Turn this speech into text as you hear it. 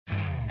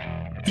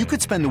You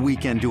could spend the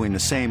weekend doing the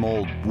same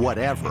old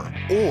whatever,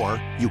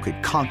 or you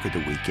could conquer the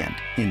weekend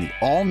in the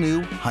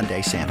all-new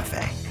Hyundai Santa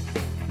Fe.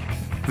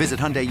 Visit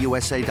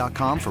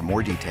HyundaiUSA.com for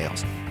more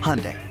details.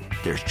 Hyundai,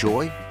 there's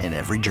joy in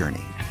every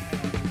journey.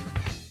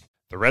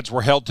 The Reds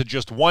were held to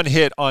just one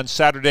hit on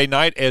Saturday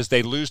night as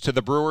they lose to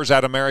the Brewers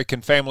at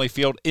American Family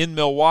Field in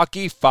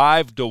Milwaukee,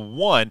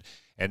 5-1.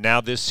 And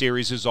now this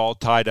series is all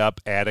tied up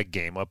at a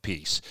game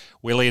apiece.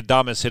 Willy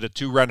Adames hit a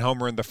 2-run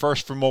homer in the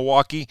first for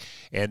Milwaukee,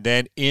 and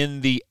then in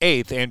the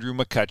eighth, Andrew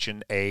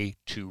McCutchen a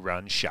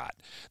 2-run shot.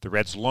 The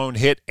Reds' lone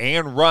hit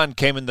and run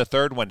came in the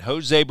third when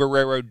Jose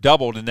Barrero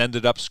doubled and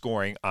ended up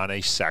scoring on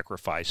a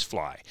sacrifice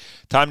fly.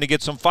 Time to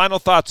get some final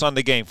thoughts on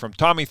the game from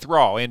Tommy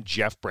Thrall and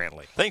Jeff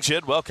Brantley. Thanks,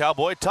 Jed. Well,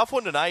 Cowboy, tough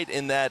one tonight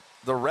in that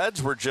the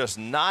Reds were just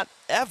not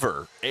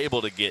ever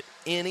able to get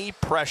any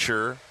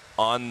pressure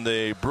on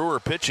the Brewer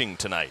pitching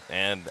tonight,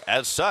 and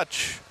as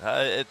such,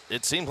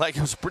 it seemed like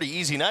it was a pretty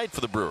easy night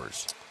for the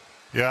Brewers.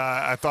 Yeah,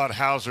 I thought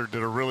Hauser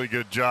did a really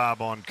good job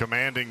on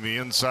commanding the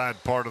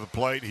inside part of the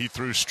plate. He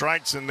threw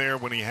strikes in there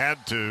when he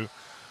had to,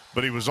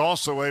 but he was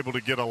also able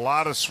to get a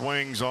lot of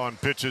swings on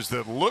pitches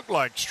that looked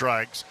like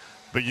strikes,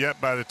 but yet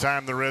by the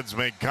time the Reds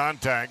made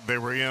contact, they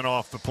were in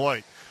off the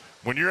plate.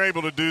 When you're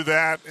able to do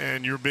that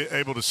and you're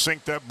able to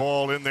sink that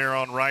ball in there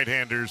on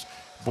right-handers,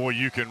 boy,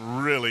 you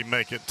can really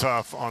make it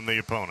tough on the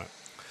opponent.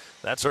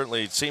 That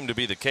certainly seemed to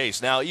be the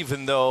case. Now,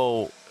 even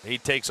though he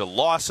takes a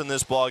loss in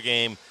this ball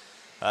game,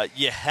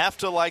 you have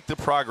to like the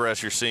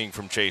progress you're seeing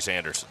from Chase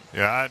Anderson.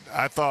 Yeah,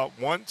 I thought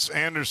once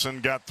Anderson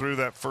got through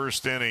that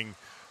first inning,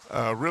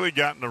 really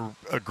got in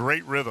a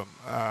great rhythm.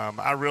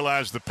 I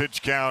realized the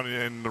pitch count,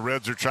 and the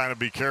Reds are trying to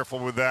be careful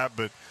with that,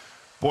 but,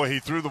 boy, he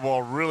threw the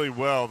ball really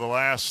well the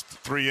last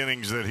 3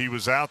 innings that he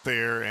was out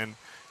there, and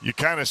you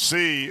kind of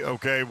see,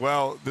 okay,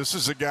 well, this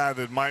is a guy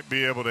that might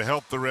be able to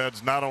help the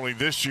Reds not only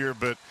this year,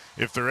 but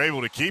if they're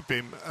able to keep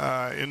him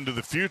into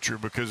the future,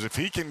 because if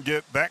he can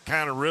get that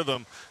kind of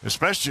rhythm,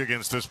 especially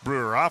against this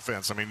Brewer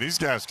offense, I mean, these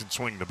guys can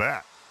swing the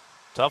bat.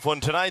 Tough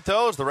one tonight,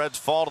 though, as the Reds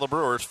fall to the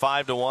Brewers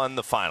 5-1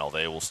 the final.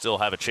 They will still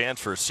have a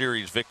chance for a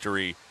series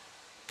victory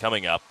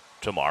coming up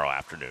tomorrow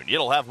afternoon.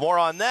 You'll have more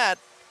on that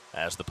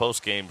as the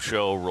postgame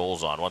show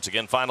rolls on. Once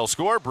again, final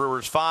score,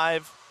 Brewers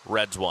 5,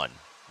 Reds 1.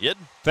 Yid?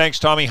 Thanks,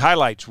 Tommy.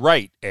 Highlights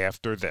right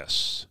after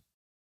this.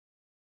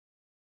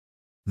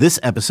 This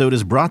episode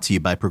is brought to you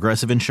by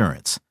Progressive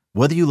Insurance.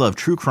 Whether you love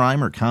true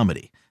crime or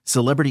comedy,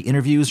 celebrity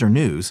interviews or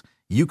news,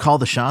 you call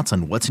the shots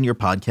on what's in your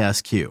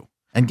podcast queue.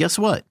 And guess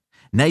what?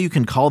 Now you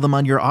can call them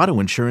on your auto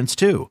insurance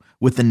too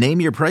with the Name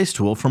Your Price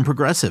tool from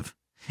Progressive.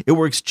 It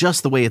works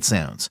just the way it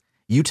sounds.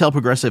 You tell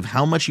Progressive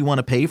how much you want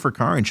to pay for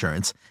car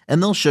insurance, and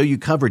they'll show you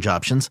coverage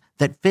options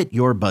that fit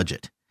your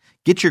budget.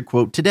 Get your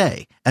quote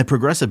today at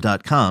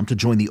Progressive.com to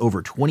join the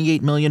over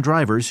 28 million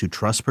drivers who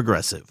trust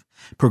Progressive.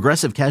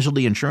 Progressive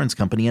Casualty Insurance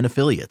Company and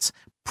Affiliates.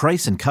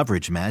 Price and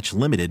coverage match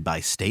limited by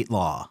state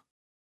law.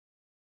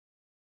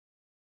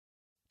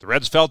 The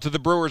Reds fell to the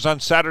Brewers on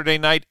Saturday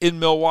night in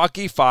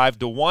Milwaukee,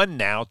 5-1.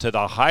 Now to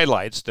the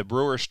highlights. The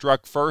Brewers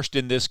struck first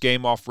in this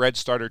game off Red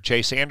starter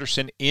Chase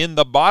Anderson in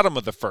the bottom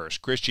of the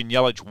first. Christian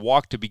Yelich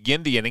walked to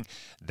begin the inning.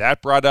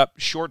 That brought up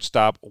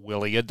shortstop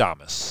Willy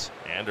Adames.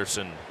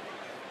 Anderson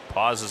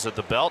pauses at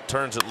the belt,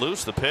 turns it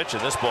loose, the pitch,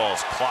 and this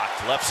ball's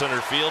clocked left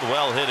center field,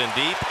 well hit and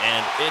deep,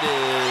 and it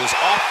is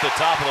off the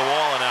top of the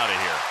wall and out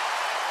of here.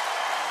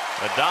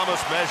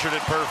 Adames measured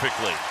it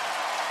perfectly.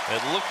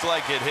 It looked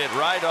like it hit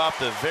right off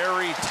the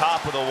very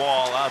top of the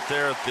wall out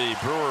there at the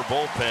Brewer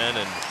bullpen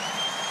and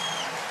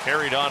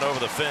carried on over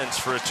the fence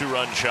for a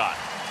 2-run shot.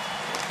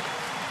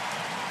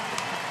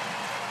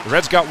 The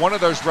Reds got one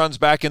of those runs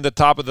back in the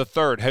top of the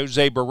third.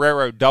 Jose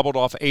Barrero doubled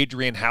off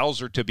Adrian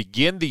Hauser to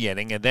begin the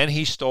inning, and then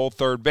he stole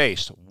third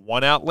base.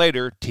 1 out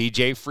later,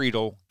 T.J.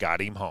 Friedl got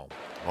him home.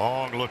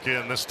 Long look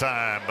in this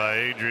time by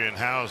Adrian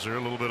Hauser.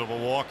 A little bit of a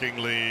walking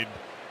lead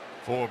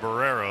for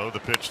Barrero. The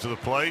pitch to the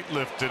plate,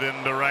 lifted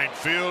into right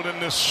field,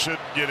 and this should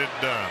get it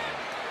done.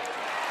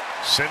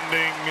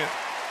 Sending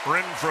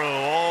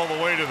Renfroe all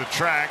the way to the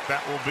track.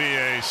 That will be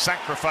a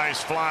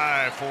sacrifice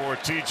fly for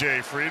T.J.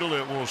 Friedl.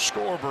 It will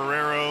score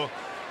Barrero,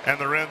 and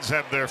the Reds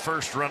have their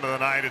first run of the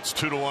night. It's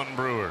 2-1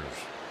 Brewers.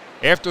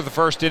 After the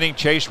first inning,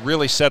 Chase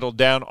really settled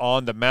down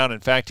on the mound.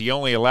 In fact, he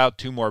only allowed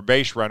 2 more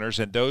base runners,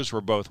 and those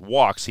were both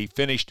walks. He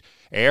finished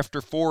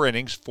after 4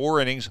 innings,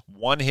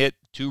 1 hit,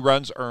 2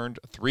 runs earned,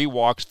 3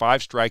 walks,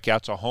 5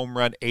 strikeouts, a home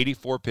run,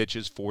 84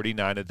 pitches,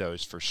 49 of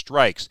those for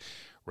strikes.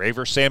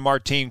 Raver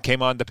Sanmartin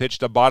came on to pitch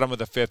the bottom of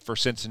the 5th for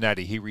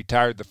Cincinnati. He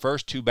retired the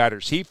first 2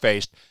 batters he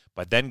faced,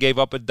 but then gave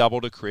up a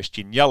double to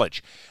Christian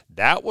Yelich.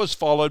 That was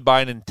followed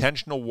by an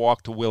intentional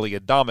walk to Willy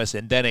Adames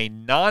and then a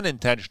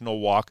non-intentional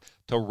walk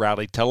to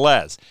Rowdy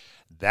Tellez.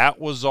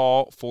 That was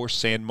all for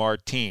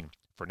Sanmartin.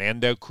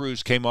 Fernando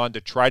Cruz came on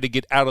to try to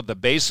get out of the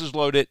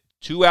bases-loaded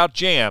 2-out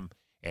jam,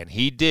 and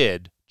he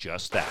did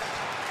just that.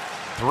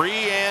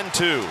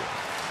 3-2.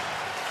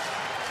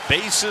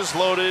 Bases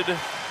loaded,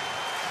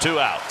 2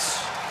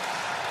 outs.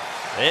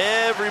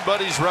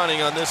 Everybody's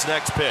running on this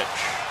next pitch.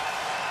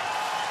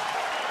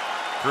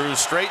 Cruz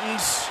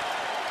straightens,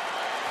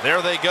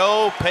 There they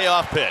go,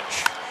 payoff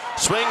pitch.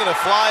 Swing and a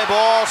fly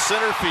ball,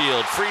 center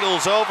field.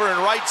 Friedel's over in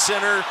right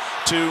center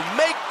to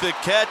make the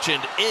catch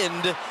and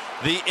end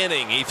the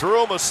inning. He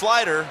threw him a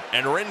slider,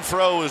 and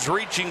Renfroe was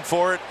reaching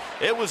for it.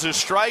 It was a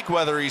strike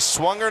whether he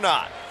swung or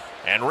not.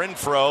 And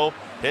Renfroe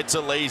hits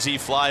a lazy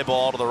fly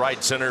ball to the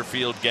right center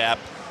field gap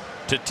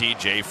to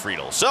T.J.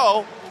 Friedel.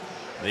 So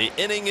the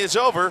inning is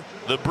over.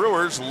 The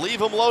Brewers leave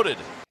them loaded.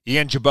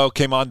 Ian Gibaut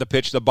came on the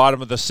pitch the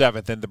bottom of the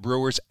 7th, and the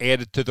Brewers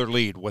added to their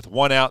lead. With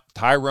one out,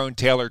 Tyrone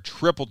Taylor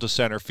tripled to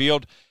center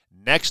field.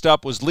 Next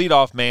up was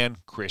leadoff man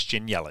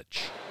Christian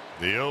Yelich.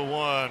 The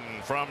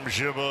 0-1 from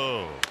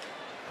Gibaut.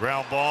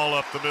 Ground ball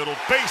up the middle,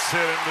 base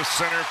hit into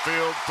center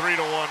field,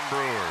 3-1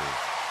 Brewers.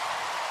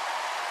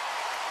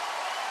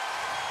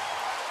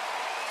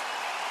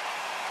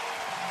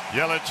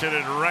 Yelich hit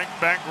it right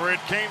back where it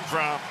came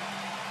from.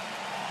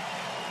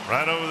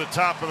 Right over the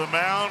top of the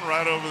mound,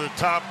 right over the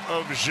top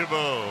of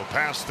Gibaut.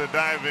 Past the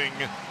diving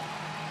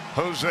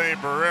Jose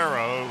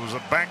Barrero. It was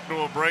a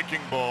backdoor breaking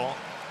ball.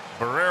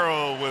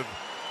 Barrero with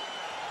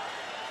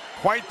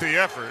quite the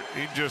effort.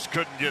 He just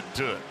couldn't get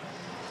to it.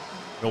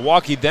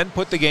 Milwaukee then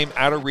put the game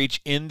out of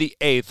reach in the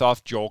 8th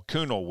off Joel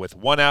Kuhnel. With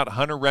one out,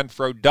 Hunter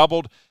Renfroe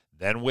doubled.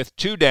 Then with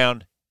two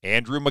down,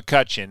 Andrew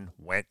McCutchen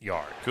went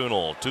yard.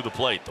 Kuhnel to the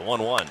plate, the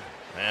 1-1.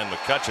 And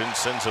McCutchen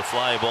sends a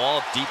fly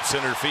ball deep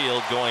center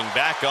field. Going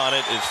back on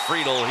it is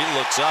Friedel. He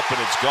looks up and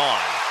it's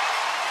gone.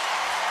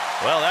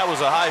 Well, that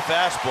was a high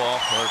fastball,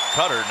 or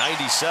cutter,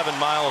 97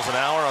 miles an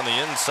hour on the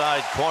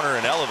inside corner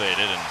and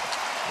elevated, and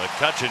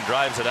McCutchen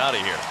drives it out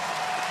of here.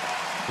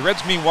 The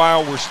Reds,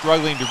 meanwhile, were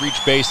struggling to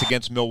reach base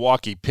against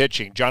Milwaukee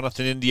pitching.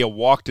 Jonathan India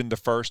walked in the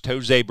first.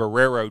 Jose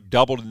Barrero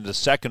doubled in the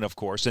second, of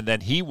course, and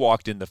then he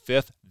walked in the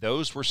 5th.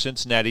 Those were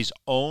Cincinnati's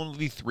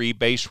only 3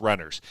 base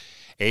runners.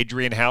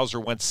 Adrian Hauser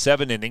went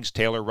 7 innings.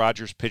 Taylor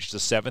Rogers pitched the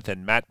 7th,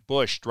 and Matt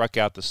Bush struck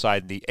out the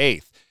side in the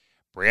 8th.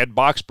 Brad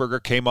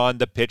Boxberger came on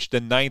to pitch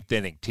the 9th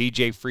inning.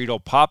 T.J. Friedel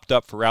popped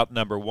up for out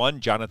number 1.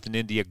 Jonathan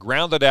India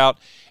grounded out,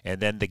 and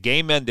then the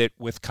game ended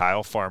with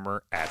Kyle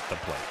Farmer at the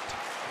plate.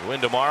 You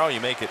win tomorrow,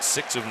 you make it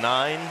 6 of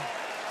 9.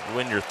 You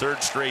win your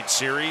 3rd straight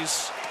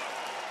series.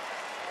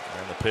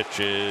 And the pitch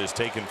is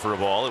taken for a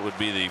ball. It would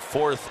be the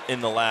 4th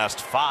in the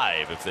last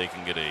 5 if they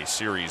can get a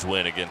series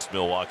win against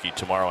Milwaukee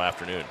tomorrow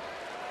afternoon.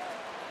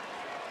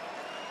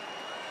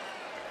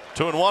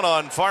 2-1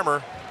 on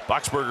Farmer.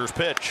 Boxberger's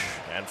pitch,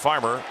 and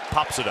Farmer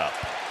pops it up.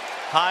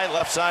 High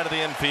left side of the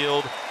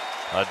infield.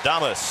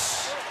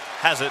 Adames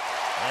has it,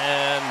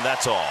 and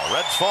that's all.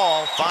 Reds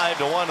fall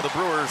 5-1 to the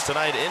Brewers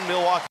tonight in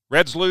Milwaukee.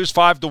 Reds lose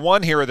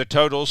 5-1. Here are the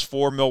totals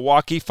for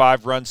Milwaukee.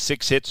 5 runs,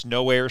 6 hits,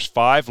 no errors,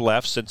 5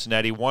 left.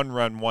 Cincinnati 1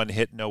 run, 1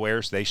 hit, no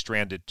errors. They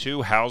stranded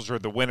 2. Hauser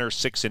the winner,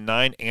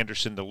 6-9.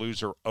 Anderson the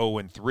loser,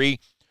 0-3.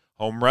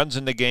 Home runs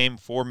in the game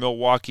for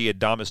Milwaukee.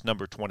 Adames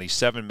number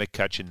 27,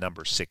 McCutchen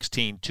number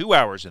 16. 2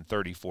 hours and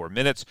 34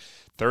 minutes,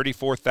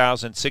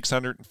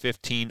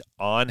 34,615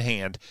 on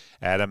hand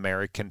at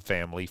American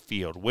Family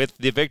Field. With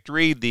the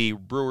victory, the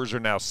Brewers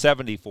are now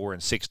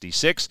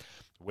 74-66.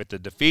 With the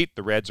defeat,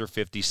 the Reds are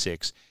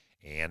 56-81.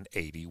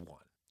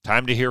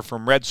 Time to hear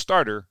from Red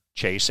starter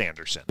Chase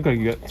Anderson. Looked like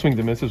you got swings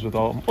and misses with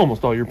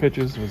almost all your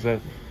pitches. Was that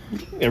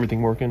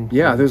everything working?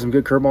 Yeah, there's some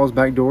good curveballs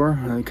back door.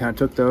 I kind of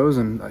took those,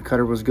 and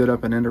cutter was good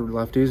up and into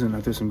lefties, and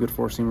I threw some good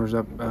four-seamers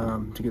up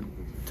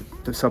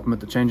to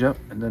supplement the changeup,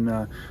 and then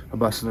I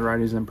busted the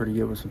righties in pretty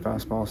good with some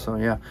fastballs. So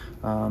yeah,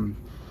 I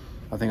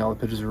think all the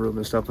pitches are real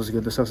good. Stuff was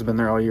good. The stuff's been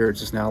there all year. It's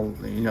just now,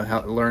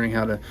 learning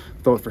how to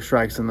throw it for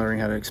strikes and learning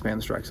how to expand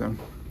the strike zone.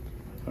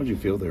 How did you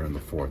feel there in the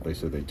 4th? They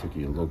said they took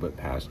you a little bit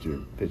past your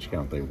pitch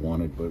count they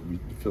wanted, but you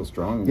feel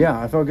strong? Yeah,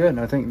 I felt good.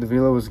 I think the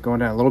velo was going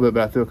down a little bit,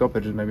 but I threw a couple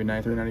pitches, maybe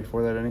 93,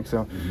 94 that inning.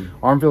 So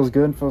arm feels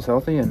good, feels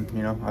healthy, and,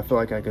 I feel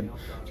like I could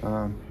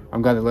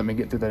I'm glad they let me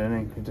get through that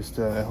inning. Just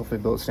hopefully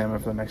build stamina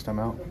for the next time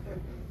out.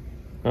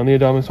 On the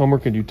Adames homer,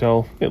 could you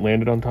tell it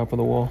landed on top of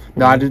the wall?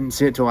 No, I didn't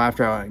see it till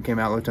after I came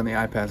out, looked on the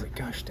iPad. I was like,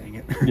 gosh, dang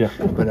it. Yeah.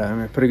 But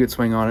I put a good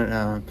swing on it.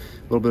 A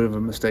little bit of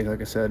a mistake,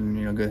 like I said,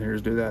 and, good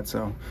hitters do that.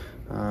 So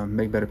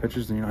make better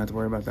pitches, and you don't have to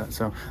worry about that.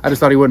 So I just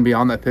thought he wouldn't be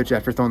on that pitch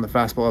after throwing the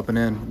fastball up and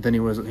in. Then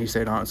he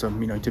stayed on it. So,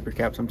 you tip your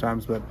cap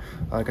sometimes. But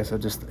like I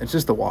said, it's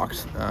just the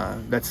walks.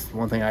 That's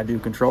one thing I do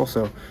control.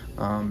 So if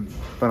I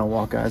don't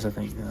walk guys, I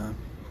think it's a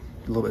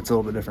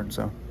little bit different.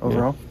 So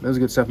overall, It was a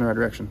good step in the right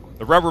direction.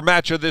 The rubber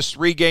match of this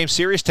 3-game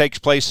series takes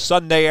place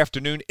Sunday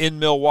afternoon in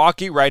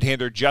Milwaukee.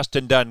 Right-hander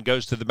Justin Dunn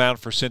goes to the mound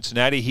for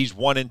Cincinnati. He's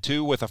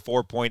 1-2 with a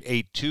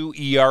 4.82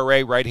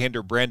 ERA.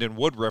 Right-hander Brandon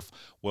Woodruff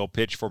will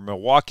pitch for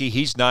Milwaukee.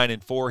 He's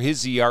 9-4.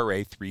 His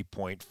ERA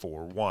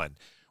 3.41.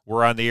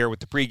 We're on the air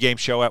with the pregame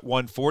show at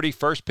 1:40.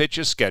 First pitch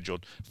is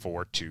scheduled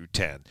for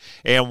 2:10.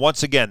 And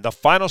once again, the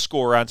final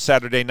score on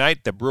Saturday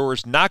night, the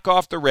Brewers knock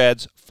off the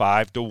Reds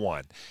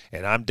 5-1.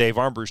 And I'm Dave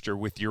Armbruster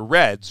with your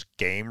Reds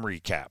game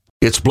recap.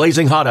 It's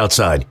blazing hot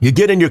outside. You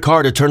get in your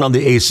car to turn on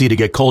the AC to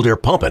get cold air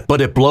pumping,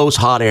 but it blows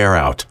hot air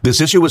out.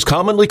 This issue is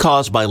commonly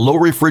caused by low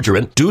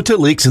refrigerant due to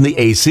leaks in the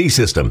AC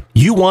system.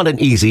 You want an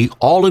easy,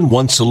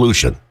 all-in-one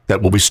solution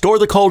that will restore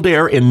the cold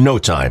air in no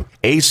time.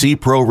 AC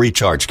Pro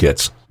Recharge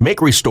Kits.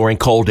 make restoring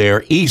cold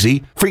air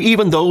easy for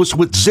even those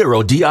with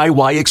zero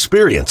DIY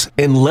experience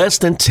in less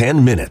than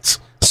 10 minutes.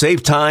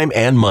 Save time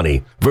and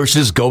money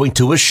versus going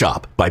to a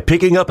shop by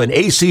picking up an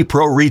AC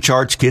Pro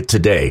Recharge Kit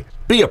today.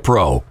 Be a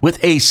pro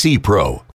with AC Pro.